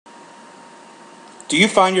Do you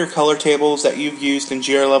find your color tables that you've used in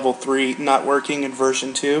GRlevel3 not working in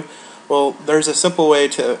version 2? Well, there's a simple way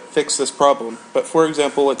to fix this problem. But for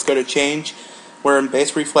example, let's go to change, where in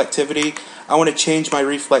base reflectivity, I want to change my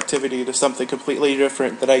reflectivity to something completely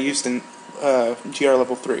different that I used in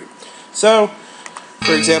GRlevel3. So,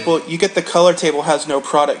 for example, you get the color table has no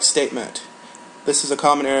product statement. This is a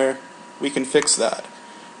common error. We can fix that.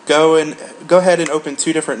 Go ahead and open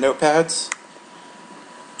two different notepads.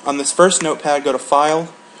 On this first notepad, go to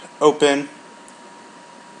File, Open,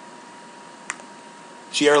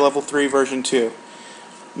 GRlevel3 version 2.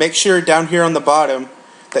 Make sure down here on the bottom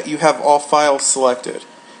that you have all files selected.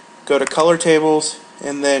 Go to Color Tables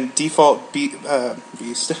and then Default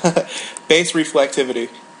Base Reflectivity.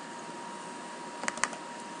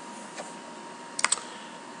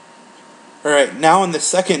 Alright, now on the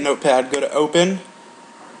second notepad, go to Open.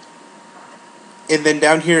 And then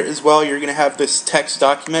down here as well, you're going to have this text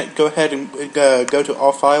document. Go ahead and go to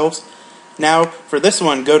All Files. Now, for this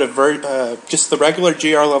one, go to just the regular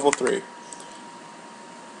GRlevel3.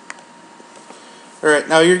 Alright,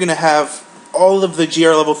 now you're going to have all of the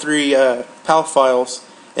GRlevel3 PAL files,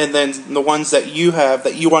 and then the ones that you have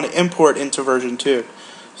that you want to import into version 2.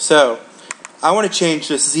 So, I want to change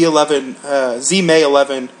this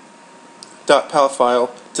zmay11.pal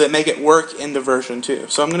file to make it work into version 2.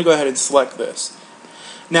 So I'm going to go ahead and select this.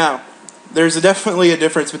 Now, there's definitely a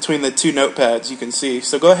difference between the two notepads, you can see.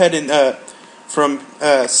 So go ahead and, from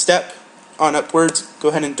step on upwards, go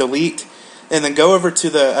ahead and delete, and then go over to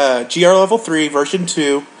the GRlevel3 version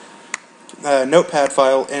 2 notepad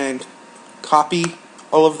file and copy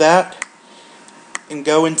all of that, and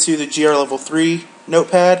go into the GRlevel3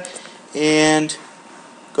 notepad and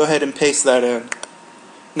go ahead and paste that in.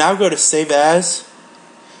 Now go to Save As,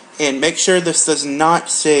 and make sure this does not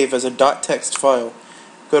save as a .text file.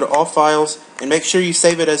 Go to All Files, and make sure you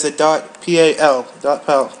save it as a .pal.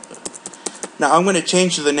 Now I'm going to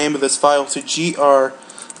change the name of this file to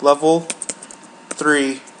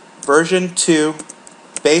GRlevel3 version 2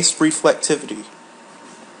 base reflectivity.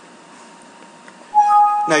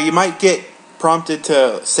 Now you might get prompted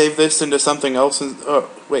to save this into something else. Oh,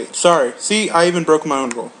 wait, sorry. See, I even broke my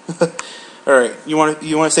own rule. Alright, you want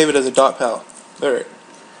to save it as a .pal. Alright.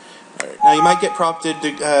 Now you might get prompted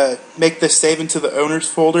to make this save into the owners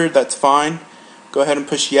folder. That's fine. Go ahead and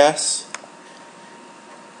push yes.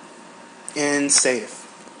 And save.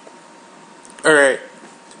 Alright.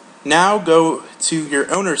 Now go to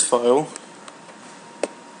your owners file.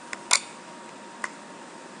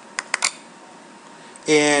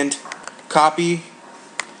 And copy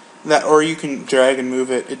that, or you can drag and move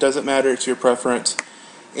it. It doesn't matter. It's your preference.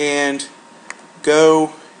 And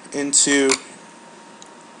go into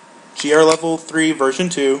GRlevel3 version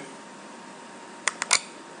 2,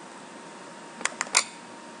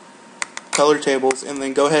 color tables, and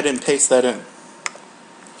then go ahead and paste that in.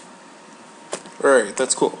 Alright,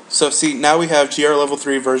 that's cool. So see, now we have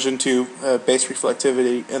GRlevel3 version 2 base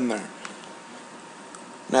reflectivity in there.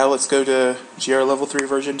 Now let's go to GRlevel3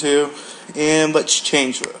 version 2, and let's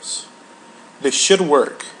change this. This should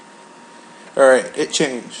work. Alright, it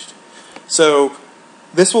changed. So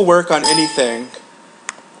this will work on anything.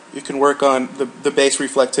 You can work on the base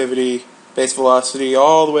reflectivity, base velocity,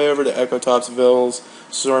 all the way over to echo tops, vils,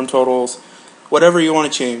 storm totals, whatever you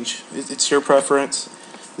want to change. It's your preference.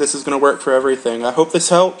 This is going to work for everything. I hope this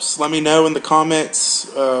helps. Let me know in the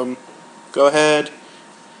comments. Go ahead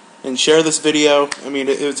and share this video. I mean,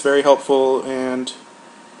 it's very helpful, and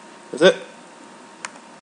that's it.